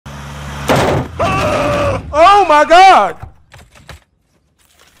my God!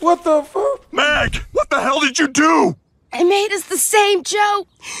 What the fuck? Meg, what the hell did you do? I made us the same joke.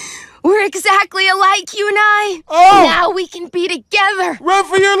 We're exactly alike, you and I. Oh! Now we can be together. Run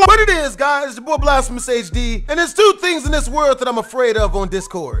for your life. What it is, guys, it's your boy BlastphamousHD, and there's two things in this world that I'm afraid of on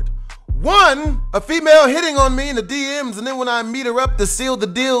Discord. One, a female hitting on me in the DMs, and then when I meet her up to seal the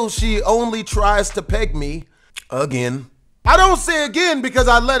deal, she only tries to peg me again. I don't say again because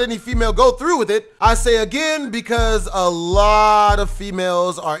I let any female go through with it. I say again because a lot of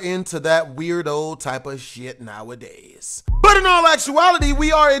females are into that weird old type of shit nowadays. But in all actuality,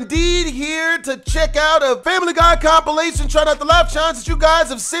 we are indeed here to check out a Family Guy compilation, Try Not to Laugh challenge that you guys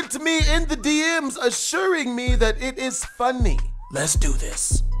have sent to me in the DMs, assuring me that it is funny. Let's do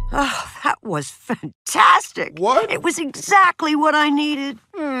this. Oh, that was fantastic. What? It was exactly what I needed.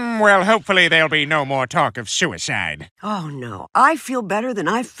 Well, hopefully there'll be no more talk of suicide. Oh, no. I feel better than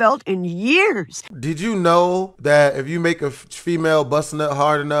I've felt in years. Did you know that if you make a female bust a nut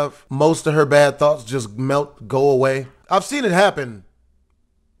hard enough, most of her bad thoughts just melt, go away? I've seen it happen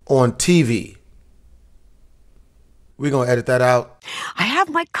on TV. We're gonna edit that out. I have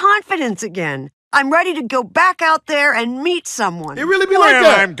my confidence again. I'm ready to go back out there and meet someone. It really be like Well,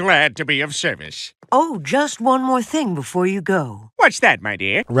 that. I'm glad to be of service. Oh, just one more thing before you go. What's that, my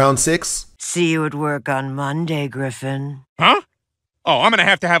dear? Round 6. See you at work on Monday, Griffin. Huh? Oh, I'm gonna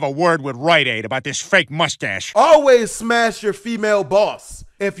have to have a word with Rite Aid about this fake mustache. Always smash your female boss.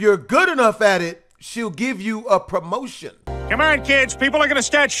 If you're good enough at it, she'll give you a promotion. Come on, kids. People are gonna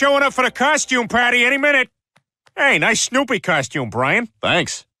start showing up for the costume party any minute. Hey, nice Snoopy costume, Brian.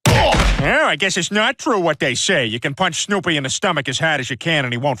 Thanks. Yeah, I guess it's not true what they say. You can punch Snoopy in the stomach as hard as you can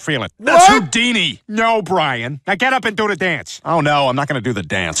and he won't feel it. That's What? Houdini. No, Brian. Now get up and do the dance. Oh no, I'm not gonna do the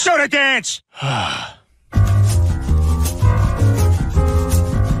dance. Do the dance!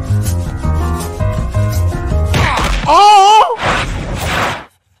 Oh!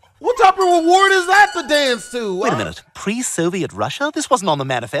 What type of reward is that to dance to? Wait a minute. Pre-Soviet Russia? This wasn't on the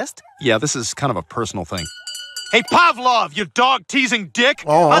manifest. Yeah, this is kind of a personal thing. Hey, Pavlov, you dog-teasing dick!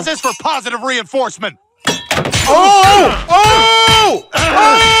 How's this for positive reinforcement? Oh! Oh!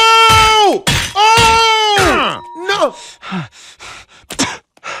 Oh! Oh! No!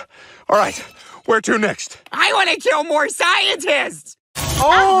 All right, where to next? I want to kill more scientists!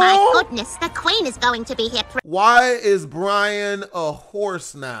 Oh my goodness, the Queen is going to be here. Why is Brian a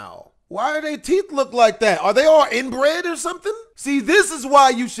horse now? Why do their teeth look like that? Are they all inbred or something? See, this is why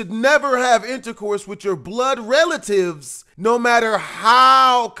you should never have intercourse with your blood relatives, no matter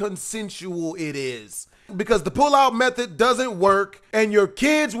how consensual it is. Because the pull-out method doesn't work, and your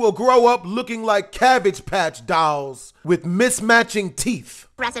kids will grow up looking like Cabbage Patch dolls with mismatching teeth.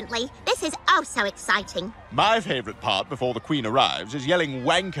 Presently, this is oh so exciting. My favorite part before the Queen arrives is yelling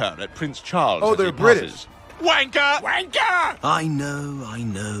wanker at Prince Charles. Oh, as he they're British. passes. Wanker! Wanker! I know.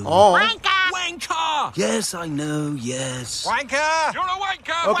 Oh. Wanker! Wanker! Yes, I know, yes. Wanker! You're a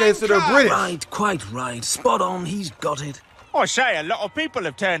wanker! Okay, so they're British. Right, quite right. Spot on, he's got it. I say, a lot of people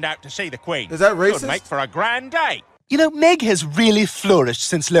have turned out to see the Queen. Is that racist? Could make for a grand day. You know, Meg has really flourished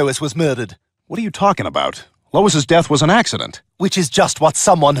since Lois was murdered. What are you talking about? Lois's death was an accident. Which is just what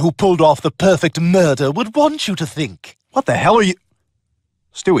someone who pulled off the perfect murder would want you to think. What the hell are you...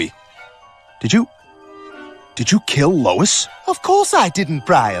 Stewie, did you kill Lois? Of course I didn't,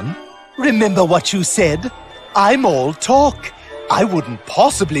 Brian. Remember what you said? I'm all talk. I wouldn't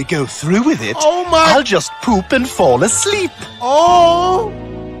possibly go through with it. Oh my... I'll just poop and fall asleep. Oh!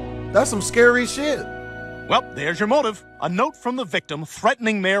 That's some scary shit. Well, there's your motive. A note from the victim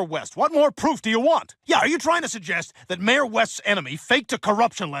threatening Mayor West. What more proof do you want? Yeah, are you trying to suggest that Mayor West's enemy faked a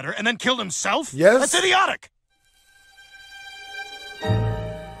corruption letter and then killed himself? Yes. That's idiotic.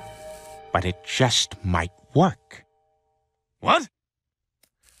 But it just might work. What?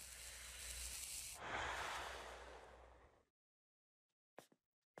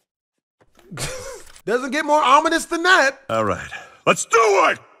 Doesn't get more ominous than that. All right, let's do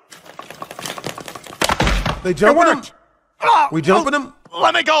it! They jumping him? We jumping him?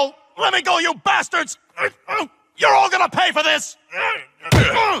 Let me go! Let me go, you bastards! You're all gonna pay for this!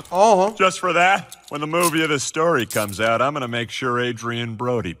 Oh. Just for that, when the movie of the story comes out, I'm gonna make sure Adrian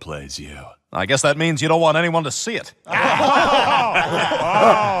Brody plays you. I guess that means you don't want anyone to see it. Okay,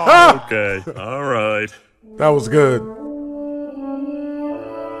 all right. That was good.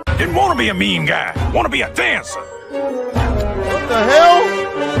 Didn't want to be a mean guy. Want to be a dancer. What the hell?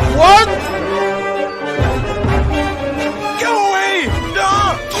 What? Get away!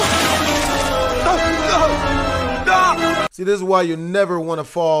 No! See, this is why you never want to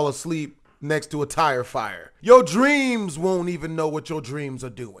fall asleep next to a tire fire. Your dreams won't even know what your dreams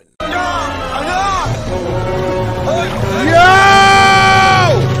are doing. Yo!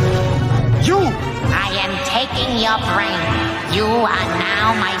 You! I am taking your brain. You are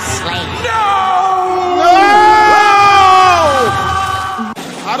now my slave. No!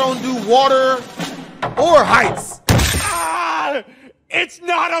 I don't do water or heights. It's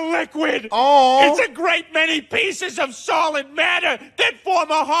not a liquid! Oh. It's a great many pieces of solid matter that form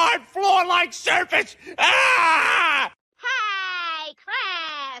a hard floor-like surface! Ah! Hey,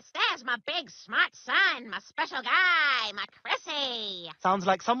 Chris! There's my big smart son, my special guy, my Chrissy. Sounds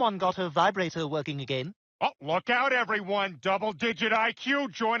like someone got her vibrator working again. Oh, look out, everyone! Double-digit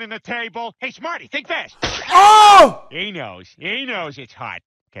IQ joining the table. Hey, Smarty, think fast! Oh! He knows it's hot,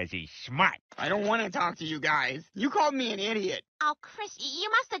 because he's smart. I don't want to talk to you guys. You called me an idiot. Oh, Chris, you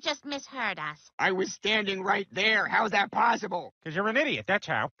must have just misheard us. I was standing right there. How's that possible? Because you're an idiot, that's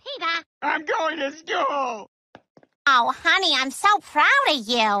how. Peter. I'm going to school. Oh, honey, I'm so proud of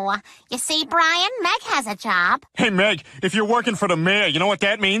you. You see, Brian, Meg has a job. Hey, Meg, if you're working for the mayor, you know what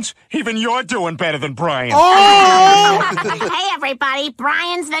that means? Even you're doing better than Brian. Oh! Hey, everybody,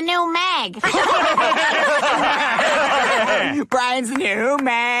 Brian's the new Meg. Brian's the new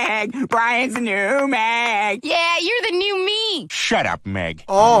Meg. Brian's the new Meg. Yeah, you're the new me. Shut up, Meg.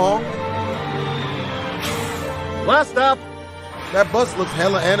 Oh. Blast up. That bus looks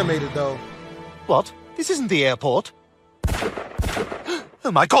hella animated, though. What? This isn't the airport.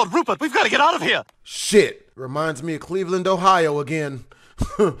 Oh my God, Rupert, we've got to get out of here. Shit. Reminds me of Cleveland, Ohio again.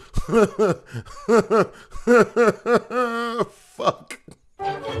 Fuck.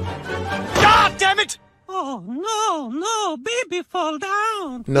 God damn it! Oh, no, baby fall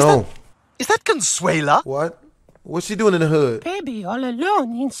down. No. Is that Consuela? What? What's she doing in the hood? Baby all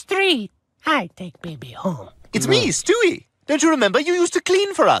alone in street. I take baby home. It's me, Stewie. Don't you remember? You used to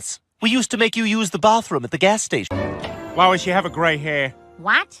clean for us. We used to make you use the bathroom at the gas station. Lois, you have a gray hair.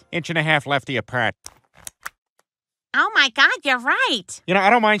 What? 1.5 inches lefty apart. Oh, my God, you're right. You know, I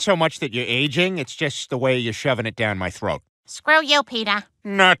don't mind so much that you're aging. It's just the way you're shoving it down my throat. Screw you, Peter.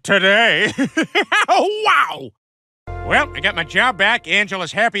 Not today. Oh, wow! Well, I got my job back.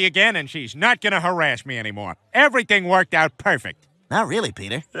 Angela's happy again, and she's not going to harass me anymore. Everything worked out perfect. Not really,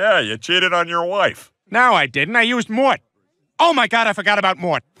 Peter. Yeah, you cheated on your wife. No, I didn't. I used Mort. Oh, my God, I forgot about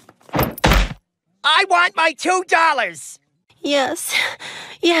Mort. I want my $2. Yes.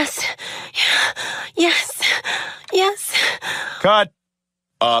 Yes. Yes. Yes. Cut.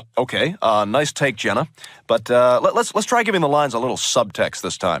 Okay. Nice take, Jenna. But let's try giving the lines a little subtext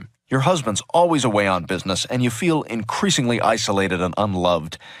this time. Your husband's always away on business, and you feel increasingly isolated and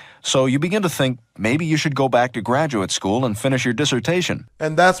unloved. So you begin to think maybe you should go back to graduate school and finish your dissertation.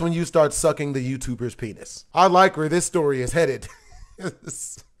 And that's when you start sucking the YouTuber's penis. I like where this story is headed.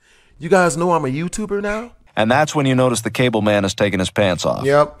 You guys know I'm a YouTuber now? And that's when you notice the cable man has taken his pants off.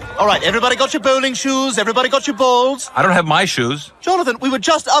 Yep. All right, everybody got your bowling shoes? Everybody got your balls? I don't have my shoes. Jonathan, we were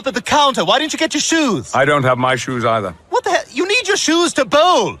just up at the counter. Why didn't you get your shoes? I don't have my shoes either. What the hell? You need your shoes to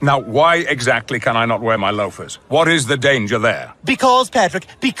bowl. Now, why exactly can I not wear my loafers? What is the danger there? Because, Patrick.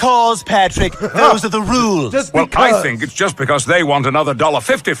 Those are the rules. Just Well, because. I think it's just because they want another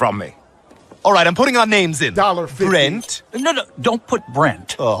 $1.50 from me. All right, I'm putting our names in. $1.50. Brent. No, don't put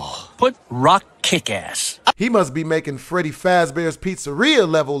Brent. Oh. Put Rock Kickass. He must be making Freddy Fazbear's Pizzeria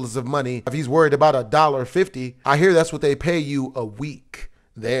levels of money if he's worried about $1.50. I hear that's what they pay you a week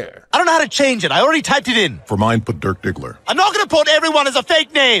there. I don't know how to change it. I already typed it in. For mine, put Dirk Diggler. I'm not going to put everyone as a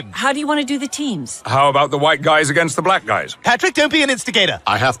fake name. How do you want to do the teams? How about the white guys against the black guys? Patrick, don't be an instigator.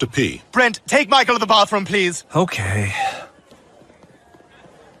 I have to pee. Brent, take Michael to the bathroom, please. Okay.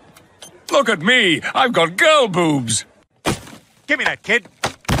 Look at me. I've got girl boobs. Give me that, kid.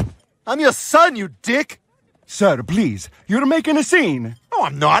 I'm your son, you dick. Sir, please. You're making a scene. No,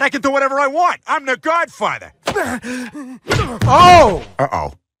 I'm not. I can do whatever I want. I'm the Godfather. Oh!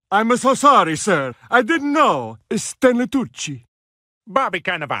 Uh-oh. I'm so sorry, sir. I didn't know. Stanley Tucci. Bobby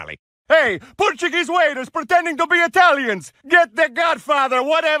Cannavale. Hey, Portuguese waiters pretending to be Italians. Get the Godfather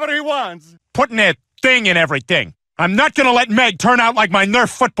whatever he wants. Putting that thing in everything. I'm not going to let Meg turn out like my Nerf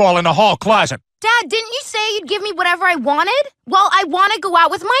football in the hall closet. Dad, didn't you say you'd give me whatever I wanted? Well, I want to go out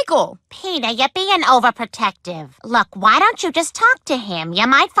with Michael. Peter, you're being overprotective. Look, why don't you just talk to him? You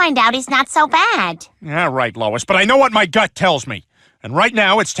might find out he's not so bad. All right, Lois, but I know what my gut tells me. And right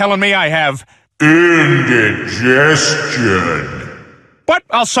now, it's telling me I have indigestion. But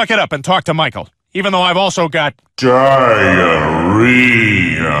I'll suck it up and talk to Michael, even though I've also got diarrhea.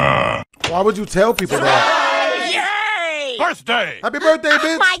 Why would you tell people that? birthday. Happy birthday,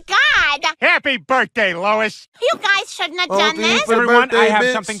 bitch. Oh, my God. God! Happy birthday, Lois! You guys shouldn't have done this. Everyone, birthday, I have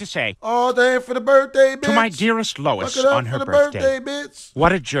bitch. something to say. All day for the birthday, bitch. To my dearest Lois Fuck it up on for her the birthday. bitch.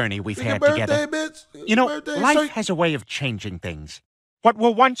 What a journey we've Sing your had birthday, together. bitch. You know, Birthday, life shake. has a way of changing things. What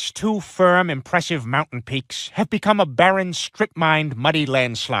were once two firm, impressive mountain peaks have become a barren, strip-mined, muddy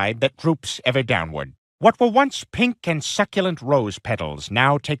landslide that droops ever downward. What were once pink and succulent rose petals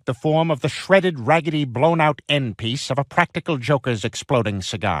now take the form of the shredded, raggedy, blown-out end piece of a practical joker's exploding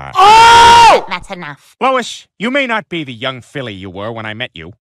cigar. Oh! That's enough. Lois, you may not be the young filly you were when I met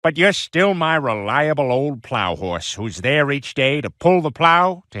you, but you're still my reliable old plow horse who's there each day to pull the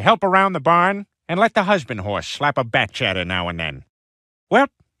plow, to help around the barn, and let the husband horse slap a batch at her now and then. Well,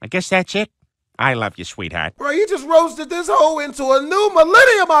 I guess that's it. I love you, sweetheart. Bro, you just roasted this hoe into a new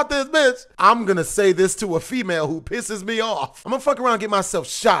millennium out this bitch. I'm gonna say this to a female who pisses me off. I'm gonna fuck around and get myself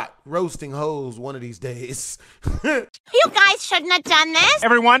shot roasting hoes one of these days. You guys shouldn't have done this.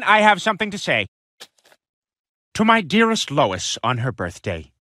 Everyone, I have something to say. To my dearest Lois on her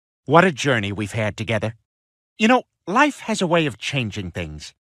birthday, what a journey we've had together. You know, life has a way of changing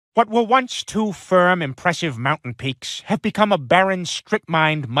things. What were once two firm, impressive mountain peaks have become a barren,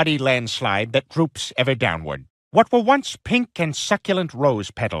 strip-mined, muddy landslide that droops ever downward. What were once pink and succulent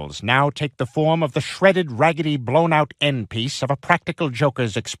rose petals now take the form of the shredded, raggedy, blown-out end piece of a practical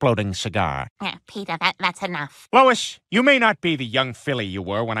joker's exploding cigar. Yeah, Peter, that's enough. Lois, you may not be the young filly you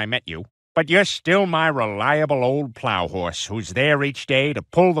were when I met you, but you're still my reliable old plow horse who's there each day to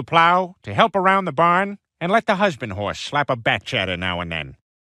pull the plow, to help around the barn, and let the husband horse slap a batch at her now and then.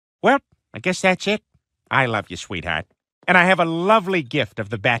 Well, I guess that's it. I love you, sweetheart. And I have a lovely gift of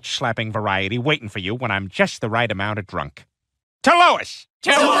the batch-slapping variety waiting for you when I'm just the right amount of drunk. To Lois!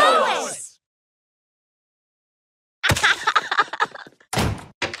 To Lois!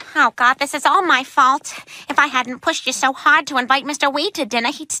 Oh, God, this is all my fault. If I hadn't pushed you so hard to invite Mr. Weed to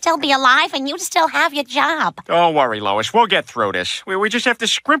dinner, he'd still be alive and you'd still have your job. Don't worry, Lois. We'll get through this. We just have to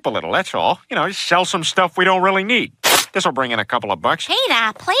scrimp a little, that's all. You know, just sell some stuff we don't really need. This'll bring in a couple of bucks.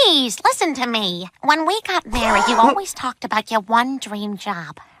 Peter, please, listen to me. When we got married, you always talked about your one dream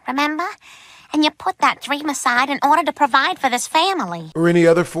job. Remember? And you put that dream aside in order to provide for this family. Or any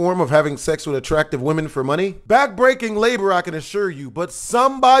other form of having sex with attractive women for money. Backbreaking labor, I can assure you, but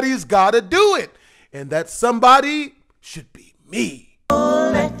somebody's gotta do it. And that somebody should be me.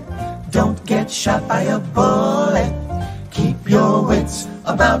 Bullet, don't get shot by a bullet. Keep your wits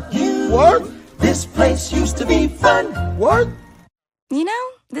about you. What? This place used to be fun. What? You know,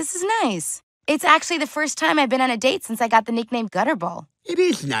 this is nice. It's actually the first time I've been on a date since I got the nickname Gutterball. It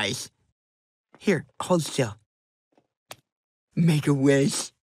is nice. Here, hold still. Make a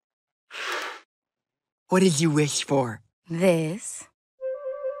wish. What did you wish for? This.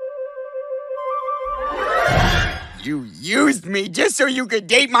 You used me just so you could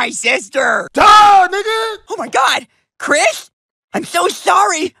date my sister. Duh, nigga! Oh my God, Chris? I'm so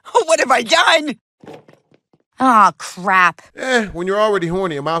sorry. What have I done? Aw, crap. When you're already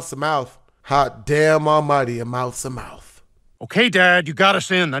horny, a mouth's a mouth. Hot damn almighty, a mouth's a mouth. Okay, Dad, you got us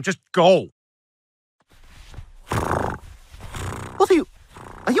in. Now just go. What are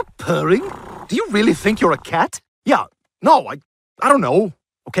you purring? Do you really think you're a cat? Yeah, no, I don't know.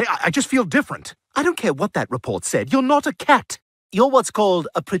 Okay, I just feel different. I don't care what that report said. You're not a cat. You're what's called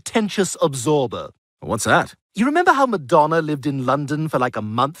a pretentious absorber. What's that? You remember how Madonna lived in London for like a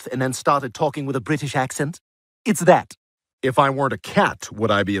month and then started talking with a British accent? It's that. If I weren't a cat,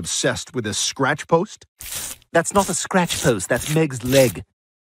 would I be obsessed with this scratch post? That's not a scratch post, that's Meg's leg.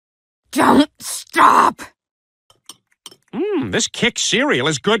 Don't stop! This Kick cereal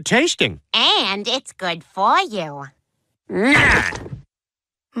is good tasting. And it's good for you.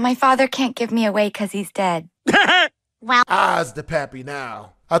 My father can't give me away because he's dead. Well, I's the pappy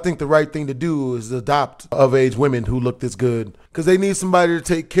now. I think the right thing to do is adopt of-age women who look this good. Because they need somebody to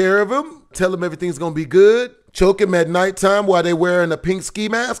take care of them, tell them everything's going to be good, choke them at nighttime while they're wearing a pink ski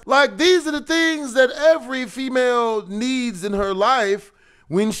mask. Like, these are the things that every female needs in her life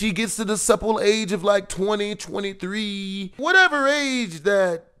when she gets to the supple age of like 20, 23, whatever age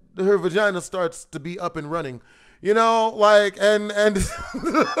that her vagina starts to be up and running. You know, like, and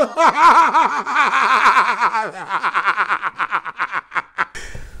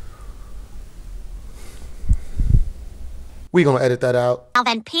we gonna edit that out. Well,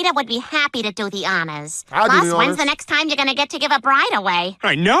 then Peter would be happy to do the honors. I'll do Plus, the when's honors. the next time you're gonna get to give a bride away?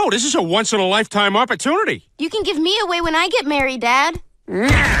 I know, this is a once-in-a-lifetime opportunity. You can give me away when I get married, Dad.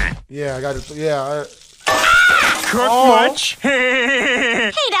 Yeah, I got it. Yeah. Cook much? Peter,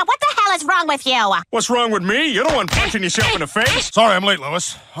 what the hell is wrong with you? What's wrong with me? You're the one punching yourself in the face. Sorry, I'm late,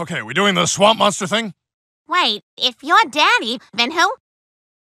 Lois. Okay, we doing the swamp monster thing? Wait, if you're Daddy, then who?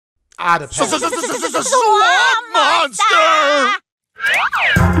 I'd have passed. Swamp monster!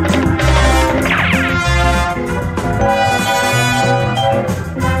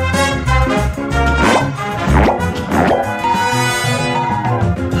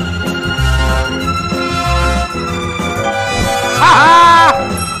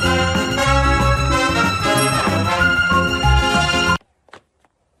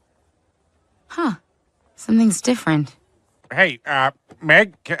 Huh. Something's different. Hey,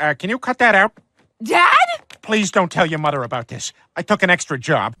 Meg, can you cut that out? Dad? Please don't tell your mother about this. I took an extra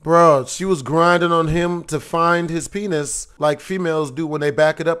job. Bro, she was grinding on him to find his penis like females do when they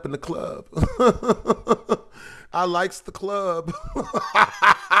back it up in the club. I likes the club.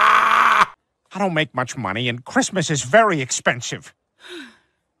 I don't make much money, and Christmas is very expensive.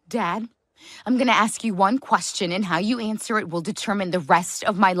 Dad, I'm gonna ask you one question, and how you answer it will determine the rest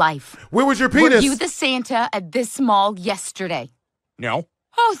of my life. Where was your penis? Were you the Santa at this mall yesterday? No.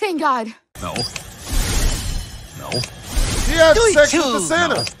 Oh, thank God. No. No. He had sex with the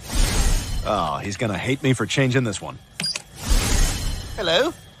Santa. No. Oh, he's gonna hate me for changing this one.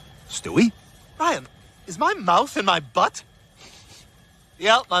 Hello? Stewie? Ryan, is my mouth in my butt?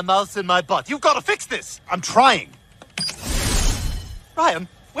 Yeah, my mouth's in my butt. You've got to fix this. I'm trying. Ryan,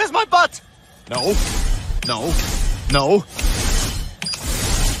 where's my butt? No. No. No.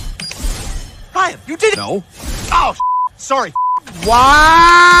 Ryan, you did it. No. Oh, sorry.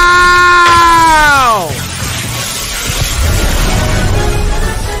 Wow!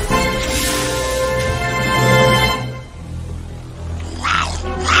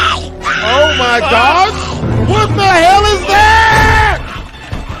 Oh my God! What the hell is that?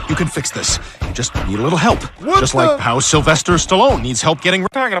 You can fix this. You just need a little help. What just the- like how Sylvester Stallone needs help getting...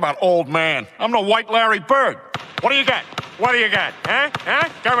 Talking about old man. I'm no white Larry Bird. What do you got? What do you got? Huh? Huh?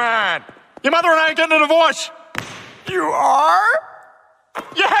 Come on. Your mother and I are getting a divorce. You are?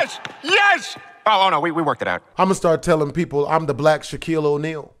 Yes! Yes! Oh, no, we worked it out. I'm gonna start telling people I'm the black Shaquille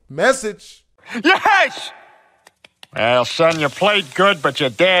O'Neal. Message. Yes! Well, son, you played good, but your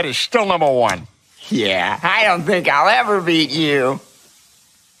dad is still #1. Yeah, I don't think I'll ever beat you.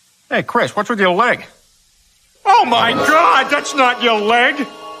 Hey, Chris, what's with your leg? Oh, my God, that's not your leg!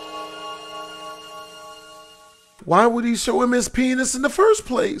 Why would he show him his penis in the first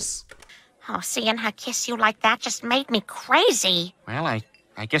place? Oh, seeing her kiss you like that just made me crazy. Well, I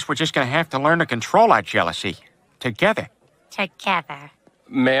guess we're just gonna have to learn to control our jealousy. Together. Together.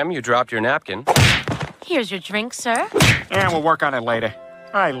 Ma'am, you dropped your napkin. Here's your drink, sir. Yeah, we'll work on it later.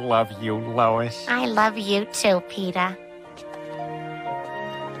 I love you, Lois. I love you too, Peter.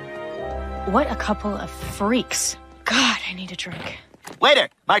 What a couple of freaks. God, I need a drink. Waiter,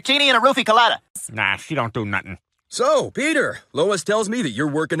 martini and a roofie colada. Nah, she don't do nothing. So, Peter, Lois tells me that you're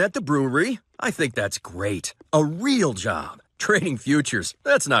working at the brewery. I think that's great. A real job. Trading futures,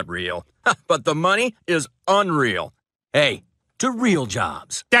 that's not real. But the money is unreal. Hey, to real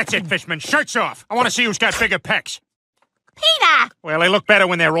jobs. That's it, Fishman. Shirts off. I want to see who's got bigger pecs. Peter! Well, they look better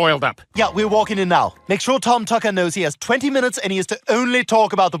when they're oiled up. Yeah, we're walking in now. Make sure Tom Tucker knows he has 20 minutes and he is to only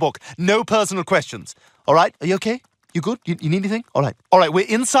talk about the book. No personal questions. All right? Are you okay? You good? You need anything? All right. All right, we're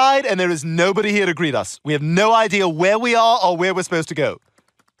inside and there is nobody here to greet us. We have no idea where we are or where we're supposed to go.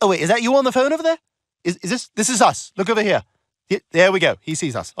 Oh, wait, is that you on the phone over there? Is this is us. Look over here. There we go. He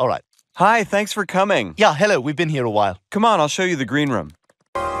sees us. All right. Hi, thanks for coming. Yeah, hello. We've been here a while. Come on, I'll show you the green room.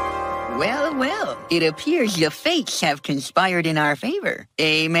 Well, well, it appears the fates have conspired in our favor.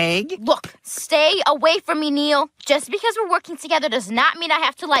 Eh, Meg? Look, stay away from me, Neil. Just because we're working together does not mean I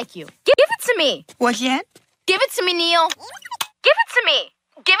have to like you. Give it to me. What's that? Give it to me, Neil. Give it to me.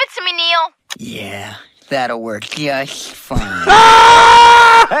 Give it to me, Neil. Yeah, that'll work just fine.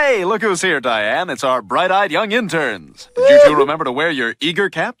 Hey, look who's here, Diane. It's our bright-eyed young interns. Did you two remember to wear your eager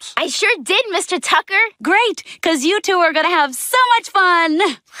caps? I sure did, Mr. Tucker. Great, because you two are going to have so much fun.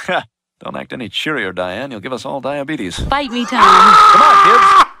 Don't act any cheerier, Diane. You'll give us all diabetes. Bite me, Tom. Come on, kids.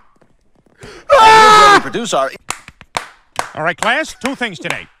 Here's where we produce our... All right, class, 2 things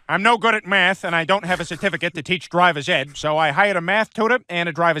today. I'm no good at math, and I don't have a certificate to teach driver's ed, so I hired a math tutor and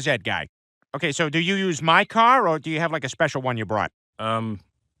a driver's ed guy. Okay, so do you use my car, or do you have, like, a special one you brought?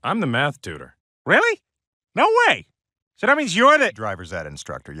 I'm the math tutor. Really? No way. So that means you're the... Driver's ed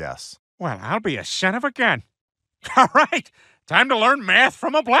instructor, yes. Well, I'll be a son of a gun. All right, time to learn math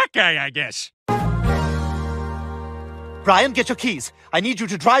from a black guy, I guess. Brian, get your keys. I need you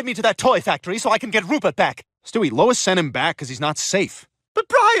to drive me to that toy factory so I can get Rupert back. Stewie, Lois sent him back because he's not safe. But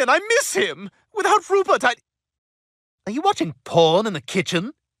Brian, I miss him. Without Rupert, Are you watching porn in the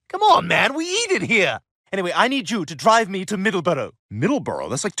kitchen? Come on, man, we eat it here. Anyway, I need you to drive me to Middleborough. Middleborough?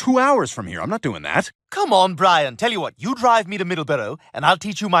 That's like 2 hours from here. I'm not doing that. Come on, Brian. Tell you what, you drive me to Middleborough, and I'll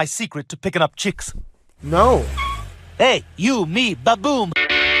teach you my secret to picking up chicks. No. Hey, you, me, baboom.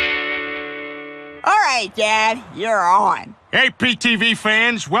 All right, Dad, you're on. Hey, PTV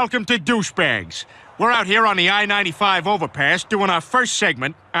fans, welcome to Douchebags. We're out here on the I-95 overpass doing our first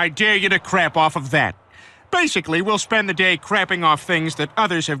segment. I dare you to crap off of that. Basically, we'll spend the day crapping off things that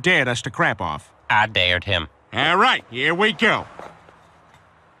others have dared us to crap off. I dared him. All right, here we go.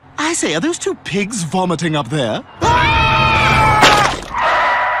 I say, are those two pigs vomiting up there?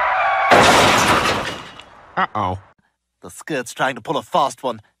 Uh-oh. The skirt's trying to pull a fast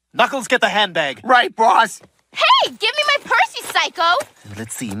one. Knuckles, get the handbag. Right, boss. Hey, give me my purse, you psycho!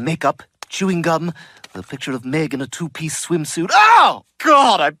 Let's see, makeup, chewing gum, the picture of Meg in a two-piece swimsuit. Oh!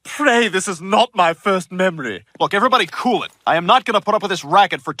 God, I pray this is not my first memory. Look, everybody cool it. I am not going to put up with this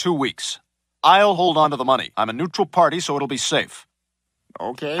racket for 2 weeks. I'll hold on to the money. I'm a neutral party, so it'll be safe.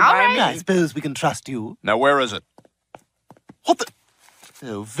 Okay, I suppose we can trust you. Now, where is it? What the?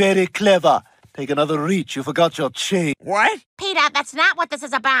 Oh, very clever. Take another reach. You forgot your chain. What? Peter, that's not what this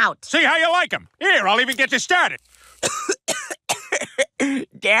is about. See how you like him. Here, I'll even get you started.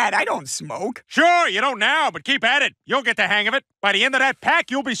 Dad, I don't smoke. Sure, you don't now, but keep at it. You'll get the hang of it. By the end of that pack,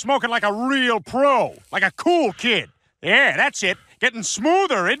 you'll be smoking like a real pro. Like a cool kid. Yeah, that's it. Getting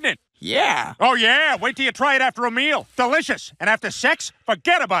smoother, isn't it? Yeah. Oh, yeah. Wait till you try it after a meal. Delicious. And after sex,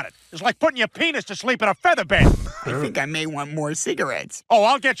 forget about it. It's like putting your penis to sleep in a feather bed. I think I may want more cigarettes. Oh,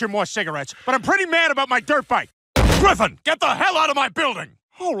 I'll get you more cigarettes, but I'm pretty mad about my dirt bike. Griffin, get the hell out of my building!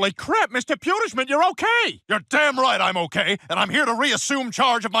 Holy crap, Mr. Pewterschmidt, you're okay. You're damn right I'm okay, and I'm here to reassume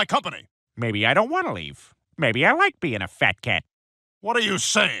charge of my company. Maybe I don't want to leave. Maybe I like being a fat cat. What are you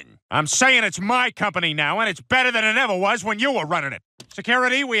saying? I'm saying it's my company now, and it's better than it ever was when you were running it.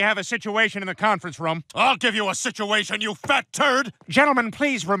 Security, we have a situation in the conference room. I'll give you a situation, you fat turd! Gentlemen,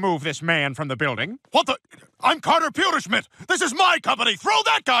 please remove this man from the building. What the? I'm Carter Pewterschmidt! This is my company! Throw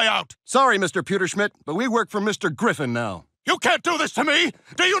that guy out! Sorry, Mr. Pewterschmidt, but we work for Mr. Griffin now. You can't do this to me!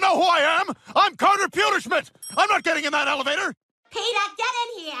 Do you know who I am? I'm Carter Pewterschmidt! I'm not getting in that elevator! Peter, get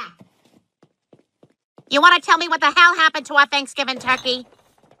in here! You want to tell me what the hell happened to our Thanksgiving turkey?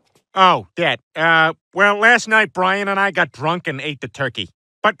 Oh, that. Well, last night Brian and I got drunk and ate the turkey.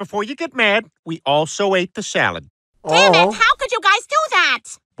 But before you get mad, we also ate the salad. Damn it, how could you guys do that?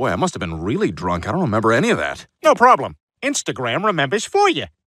 Boy, I must have been really drunk. I don't remember any of that. No problem. Instagram remembers for you.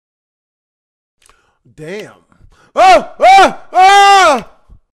 Damn. Ah!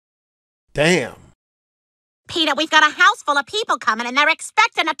 Damn. Peter, we've got a house full of people coming and they're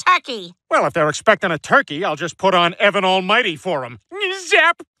expecting a turkey. Well, if they're expecting a turkey, I'll just put on Evan Almighty for them.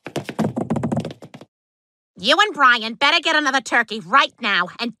 Zap! You and Brian better get another turkey right now,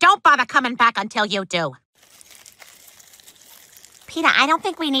 and don't bother coming back until you do. Peter, I don't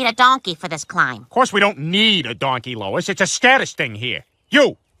think we need a donkey for this climb. Of course we don't need a donkey, Lois. It's a status thing here.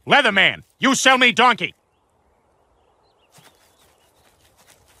 You, Leatherman, you sell me donkey.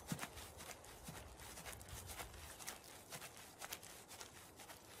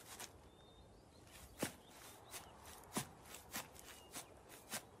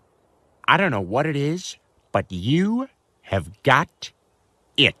 I don't know what it is, but you have got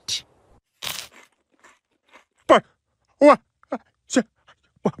it. But what?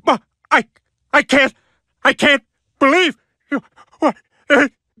 I can't believe you. What?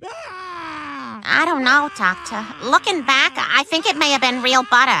 I don't know, Doctor. Looking back, I think it may have been real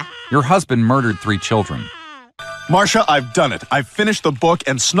butter. Your husband murdered 3 children. Marcia, I've done it. I've finished the book,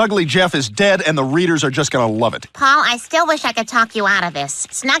 and Snuggly Jeff is dead, and the readers are just gonna love it. Paul, I still wish I could talk you out of this.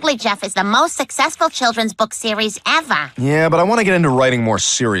 Snuggly Jeff is the most successful children's book series ever. Yeah, but I want to get into writing more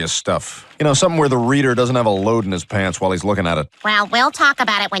serious stuff. You know, something where the reader doesn't have a load in his pants while he's looking at it. Well, we'll talk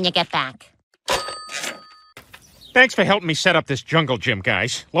about it when you get back. Thanks for helping me set up this jungle gym,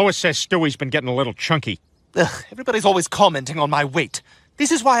 guys. Lois says Stewie's been getting a little chunky. Ugh, everybody's always commenting on my weight.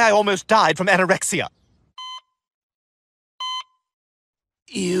 This is why I almost died from anorexia.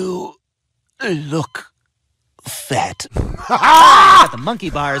 You look fat. Got the monkey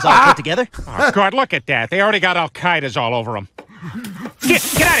bars all put together. Oh, God, look at that. They already got Al-Qaeda's all over them. Get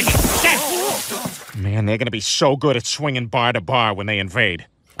out of here! Get. Man, they're going to be so good at swinging bar to bar when they invade.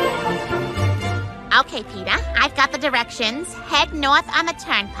 Okay, Peter, I've got the directions. Head north on the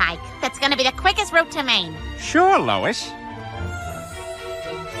turnpike. That's going to be the quickest route to Maine. Sure, Lois.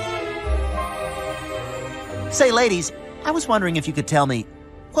 Say, ladies, I was wondering if you could tell me,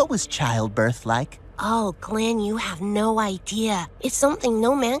 what was childbirth like? Oh, Glenn, you have no idea. It's something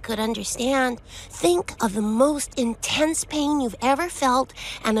no man could understand. Think of the most intense pain you've ever felt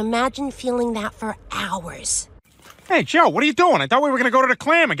and imagine feeling that for hours. Hey, Joe, what are you doing? I thought we were going to go to the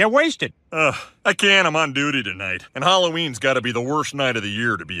Clam and get wasted. I can't. I'm on duty tonight. And Halloween's got to be the worst night of the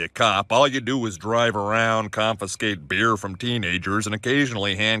year to be a cop. All you do is drive around, confiscate beer from teenagers, and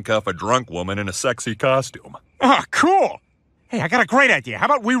occasionally handcuff a drunk woman in a sexy costume. Oh, cool. Hey, I got a great idea. How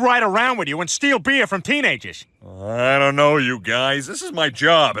about we ride around with you and steal beer from teenagers? I don't know, you guys. This is my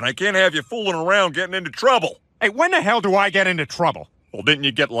job, and I can't have you fooling around getting into trouble. Hey, when the hell do I get into trouble? Well, didn't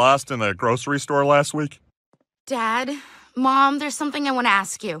you get lost in the grocery store last week? Dad, Mom, there's something I want to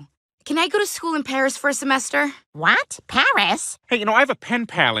ask you. Can I go to school in Paris for a semester? What? Paris? Hey, I have a pen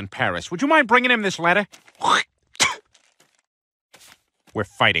pal in Paris. Would you mind bringing him this letter? We're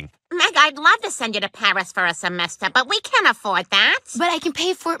fighting. Meg, I'd love to send you to Paris for a semester, but we can't afford that. But I can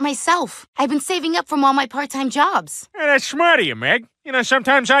pay for it myself. I've been saving up from all my part-time jobs. Hey, that's smart of you, Meg.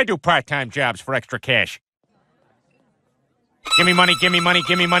 Sometimes I do part-time jobs for extra cash. Give me money, give me money,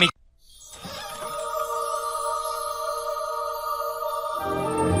 give me money.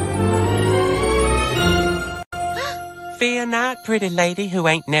 Fear not, pretty lady who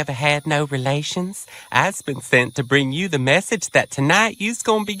ain't never had no relations. I's been sent to bring you the message that tonight you's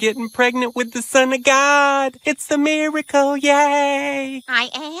gonna be getting pregnant with the Son of God. It's a miracle, yay! I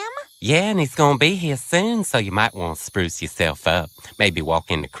am? Yeah, and he's gonna be here soon, so you might want to spruce yourself up. Maybe walk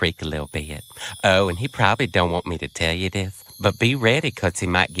in the creek a little bit. Oh, and he probably don't want me to tell you this, but be ready, 'cause he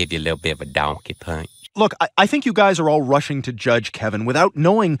might give you a little bit of a donkey punch. Look, I think you guys are all rushing to judge Kevin without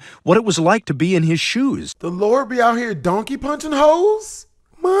knowing what it was like to be in his shoes. The Lord be out here donkey punching hoes?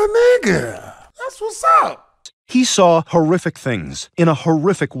 My nigga, that's what's up. He saw horrific things in a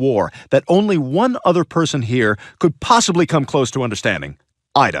horrific war that only one other person here could possibly come close to understanding.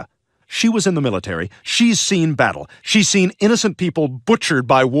 Ida. She was in the military. She's seen battle. She's seen innocent people butchered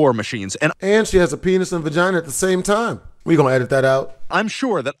by war machines. And she has a penis and vagina at the same time. We gonna edit that out. I'm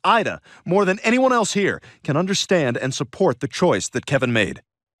sure that Ida, more than anyone else here, can understand and support the choice that Kevin made.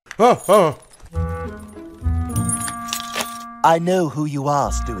 I know who you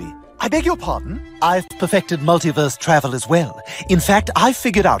are, Stewie. I beg your pardon? I've perfected multiverse travel as well. In fact, I've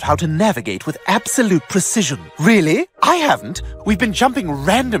figured out how to navigate with absolute precision. Really? I haven't. We've been jumping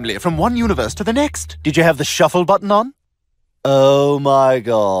randomly from one universe to the next. Did you have the shuffle button on? Oh my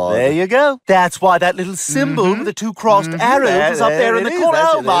God. There you go. That's why that little symbol with the two crossed arrows is up there in the corner.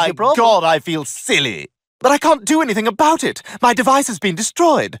 Oh my God, I feel silly. But I can't do anything about it. My device has been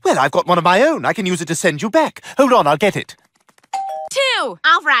destroyed. Well, I've got one of my own. I can use it to send you back. Hold on, I'll get it. 2.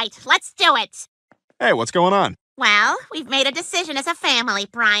 All right, let's do it. Hey, what's going on? Well, we've made a decision as a family,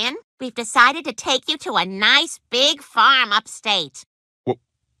 Brian. We've decided to take you to a nice big farm upstate.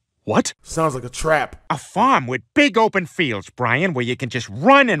 What? Sounds like a trap. A farm with big open fields, Brian, where you can just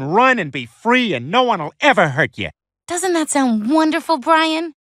run and be free and no one will ever hurt you. Doesn't that sound wonderful,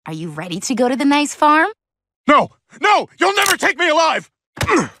 Brian? Are you ready to go to the nice farm? No! No! You'll never take me alive!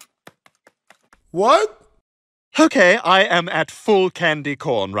 What? Okay, I am at full candy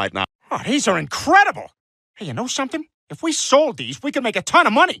corn right now. Oh, these are incredible! Hey, you know something? If we sold these, we could make a ton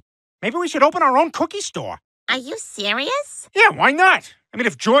of money. Maybe we should open our own cookie store. Are you serious? Yeah, why not? I mean,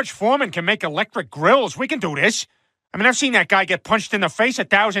 if George Foreman can make electric grills, we can do this. I mean, I've seen that guy get punched in the face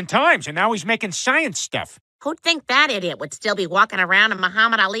 1,000 times, and now he's making science stuff. Who'd think that idiot would still be walking around and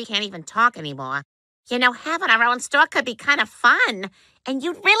Muhammad Ali can't even talk anymore? Having our own store could be kind of fun. And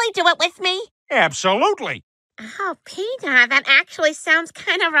you'd really do it with me? Absolutely. Oh, Peter, that actually sounds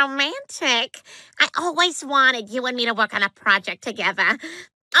kind of romantic. I always wanted you and me to work on a project together.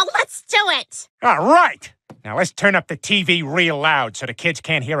 Oh, let's do it. All right. Now let's turn up the TV real loud so the kids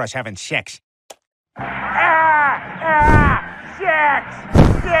can't hear us having sex. Sex!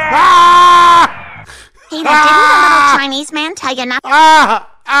 Peter, didn't the little Chinese man tell you nothing?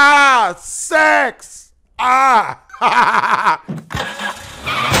 Sex! Oh!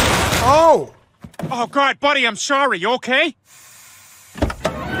 Oh, God, buddy, I'm sorry. You okay?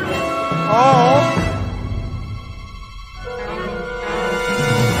 Oh!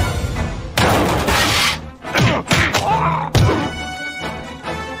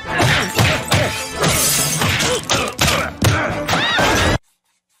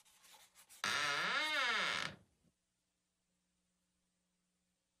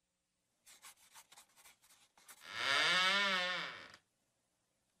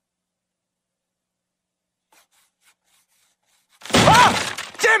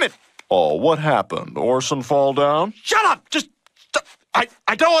 Damn it! Oh, what happened? Orson fall down? Shut up! I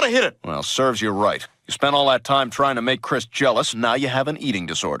don't want to hit it. Well, serves you right. You spent all that time trying to make Chris jealous, and now you have an eating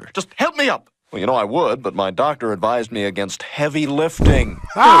disorder. Just help me up. Well, you know I would, but my doctor advised me against heavy lifting.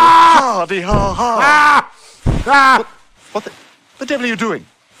 Ah! What the devil are you doing?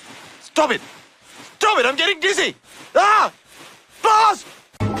 Stop it! Stop it! I'm getting dizzy! Ah! Boss!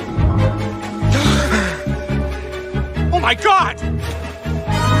 Oh my God!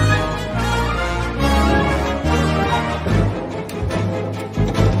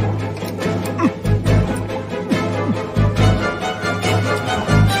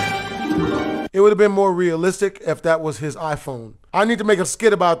 It would have been more realistic if that was his iPhone. I need to make a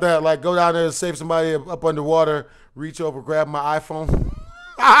skit about that, like go down there and save somebody up underwater, reach over, grab my iPhone,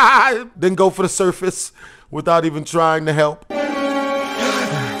 then go for the surface without even trying to help.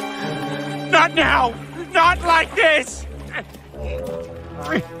 Not now! Not like this!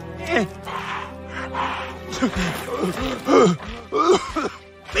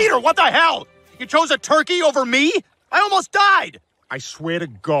 Peter, what the hell? You chose a turkey over me? I almost died! I swear to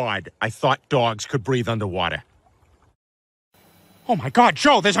God, I thought dogs could breathe underwater. Oh my God,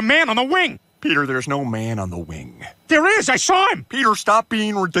 Joe, there's a man on the wing! Peter, there's no man on the wing. There is, I saw him! Peter, stop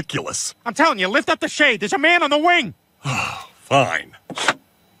being ridiculous. I'm telling you, lift up the shade, there's a man on the wing! Fine.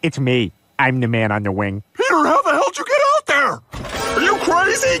 It's me. I'm the man on the wing. Peter, how the hell did you get out there? Are you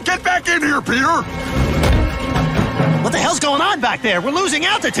crazy? Get back in here, Peter! What the hell's going on back there? We're losing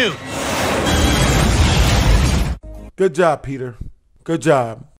altitude! Good job, Peter. Good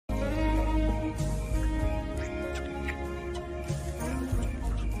job.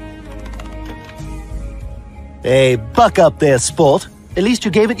 Hey, buck up there, sport. At least you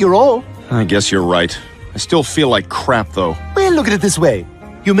gave it your all. I guess you're right. I still feel like crap, though. Well, look at it this way.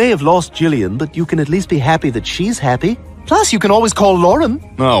 You may have lost Jillian, but you can at least be happy that she's happy. Plus, you can always call Lauren.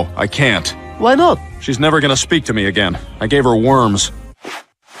 No, I can't. Why not? She's never gonna speak to me again. I gave her worms.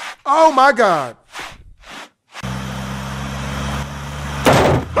 Oh my God.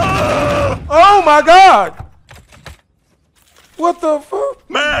 Oh my God! What the fuck?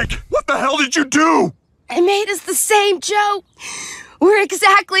 Meg, what the hell did you do? I made us the same, Joe. We're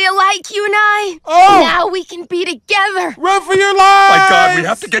exactly alike, you and I. Oh! Now we can be together. Run for your lives! My God, we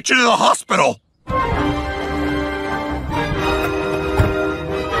have to get you to the hospital.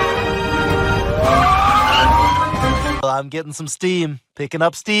 I'm getting some steam. Picking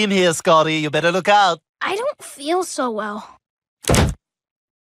up steam here, Scotty. You better look out. I don't feel so well.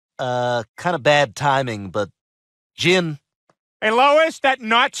 Kind of bad timing, but gin. Hey, Lois, that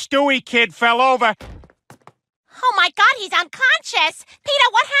not Stewie kid fell over. Oh my God, he's unconscious! Peter,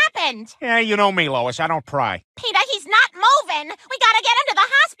 what happened? Yeah, you know me, Lois. I don't pry. Peter, he's not moving! We gotta get him to the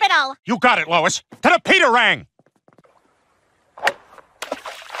hospital! You got it, Lois. To the Peter rang!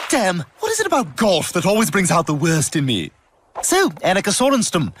 Damn, what is it about golf that always brings out the worst in me? So, Annika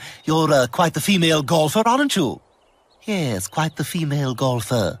Sorenstam, you're quite the female golfer, aren't you? Yes, quite the female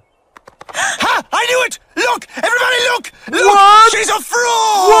golfer. Ha! I knew it! Look! Everybody look! Look! What? She's a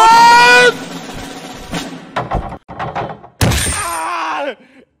fraud! What? Ah!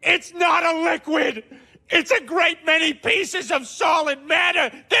 It's not a liquid! It's a great many pieces of solid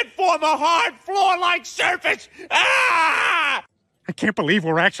matter that form a hard floor-like surface! Ah! I can't believe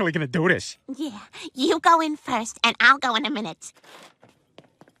we're actually gonna do this. Yeah, you go in first, and I'll go in a minute.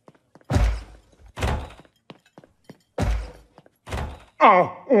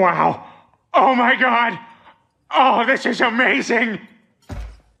 Oh, wow. Oh, my God. Oh, this is amazing.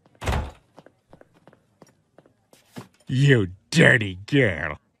 You dirty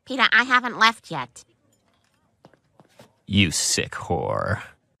girl. Peter, I haven't left yet. You sick whore.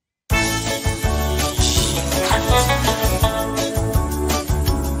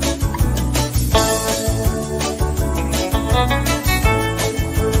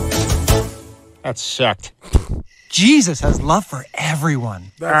 That sucked. Jesus has love for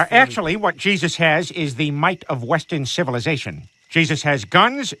everyone. Actually, what Jesus has is the might of Western civilization. Jesus has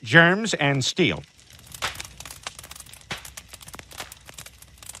guns, germs, and steel.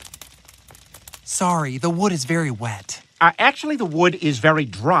 Sorry, the wood is very wet. Actually, the wood is very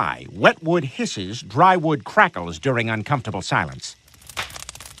dry. Wet wood hisses, dry wood crackles during uncomfortable silence.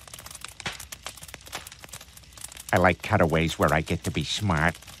 I like cutaways where I get to be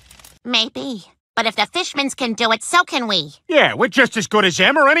smart. Maybe. But if the Fishmans can do it, so can we. Yeah, we're just as good as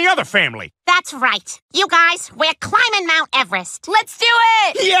them or any other family. That's right. You guys, we're climbing Mount Everest. Let's do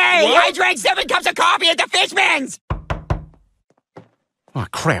it! Yay! What? I drank 7 cups of coffee at the Fishmans! Oh,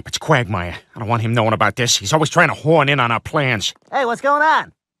 crap, it's Quagmire. I don't want him knowing about this. He's always trying to horn in on our plans. Hey, what's going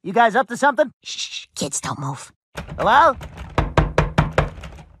on? You guys up to something? Shh, kids, don't move. Hello?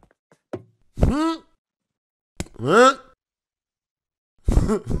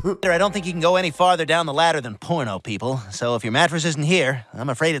 I don't think you can go any farther down the ladder than porno, people. So if your mattress isn't here, I'm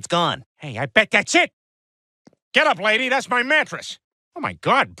afraid it's gone. Hey, I bet that's it. Get up, lady. That's my mattress. Oh, my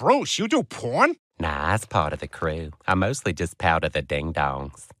God, Bruce, you do porn? Nah, it's part of the crew. I mostly just powder the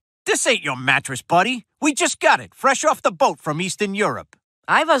ding-dongs. This ain't your mattress, buddy. We just got it, fresh off the boat from Eastern Europe.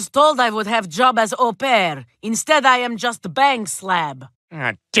 I was told I would have job as au pair. Instead, I am just a bang slab.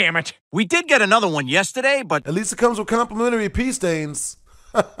 Ah, damn it. We did get another one yesterday, but... At least it comes with complimentary pee stains.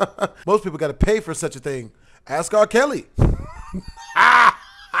 Most people gotta pay for such a thing. Ask R. Kelly.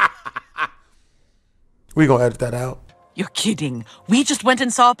 We gonna edit that out. You're kidding. We just went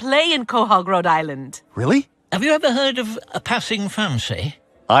and saw a play in Quahog, Rhode Island. Really? Have you ever heard of A Passing Fancy?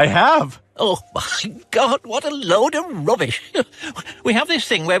 I have. Oh, my God, what a load of rubbish. We have this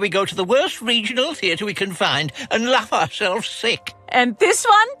thing where we go to the worst regional theatre we can find and laugh ourselves sick. And this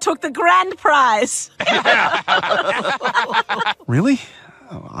one took the grand prize. Really?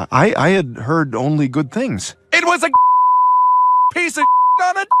 I had heard only good things. It was a piece of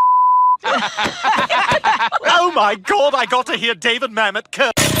on a... Oh my God, I got to hear David Mamet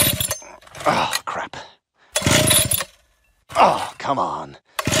curse. Oh, crap. Oh, come on.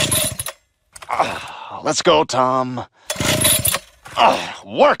 Oh, let's go, Tom. Oh,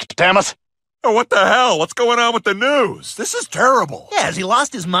 worked, damn it. Oh, what the hell? What's going on with the news? This is terrible. Yeah, has he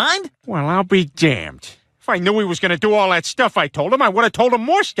lost his mind? Well, I'll be damned. If I knew he was going to do all that stuff I told him, I would have told him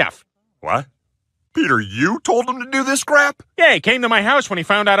more stuff. What? Peter, you told him to do this crap? Yeah, he came to my house when he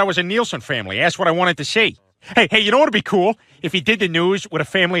found out I was a Nielsen family. Asked what I wanted to see. Hey, you know what would be cool? If he did the news with a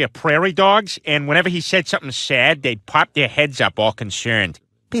family of prairie dogs, and whenever he said something sad, they'd pop their heads up all concerned.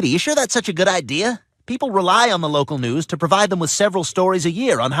 Peter, you sure that's such a good idea? People rely on the local news to provide them with several stories a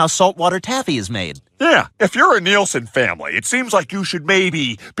year on how saltwater taffy is made. Yeah, if you're a Nielsen family, it seems like you should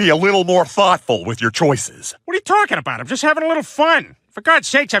maybe be a little more thoughtful with your choices. What are you talking about? I'm just having a little fun. For God's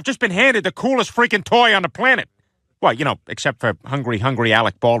sakes, I've just been handed the coolest freaking toy on the planet. Well, you know, except for hungry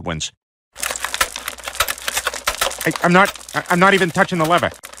Alec Baldwin's. I'm not even touching the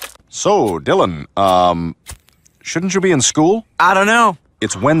lever. So, Dylan, shouldn't you be in school? I don't know.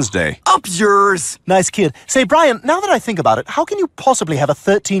 It's Wednesday. Up yours! Nice kid. Say, Brian, now that I think about it, how can you possibly have a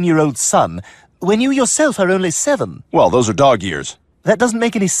 13-year-old son when you yourself are only 7? Well, those are dog years. That doesn't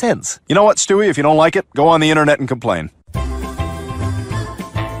make any sense. You know what, Stewie? If you don't like it, go on the internet and complain.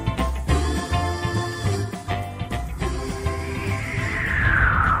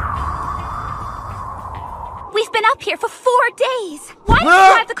 We've been up here for 4 days. Why did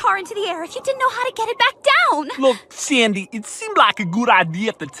you drive the car into the air if you didn't know how to get it back down? Look, Sandy, it seemed like a good idea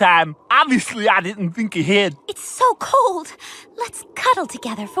at the time. Obviously, I didn't think ahead. It's so cold. Let's cuddle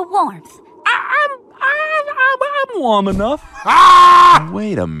together for warmth. I'm warm enough.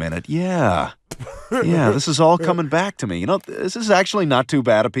 Wait a minute, yeah. Yeah, this is all coming back to me. You know, this is actually not too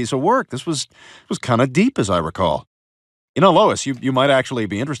bad a piece of work. This was kind of deep, as I recall. You know, Lois, you might actually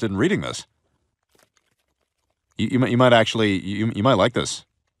be interested in reading this. You might actually, you might like this.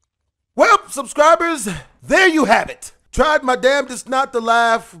 Well, subscribers, there you have it. Tried my damnedest not to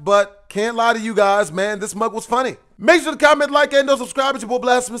laugh, but can't lie to you guys, man, this mug was funny. Make sure to comment, like, and subscribe. It's your boy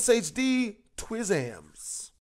BlastphamousHD. Twizam.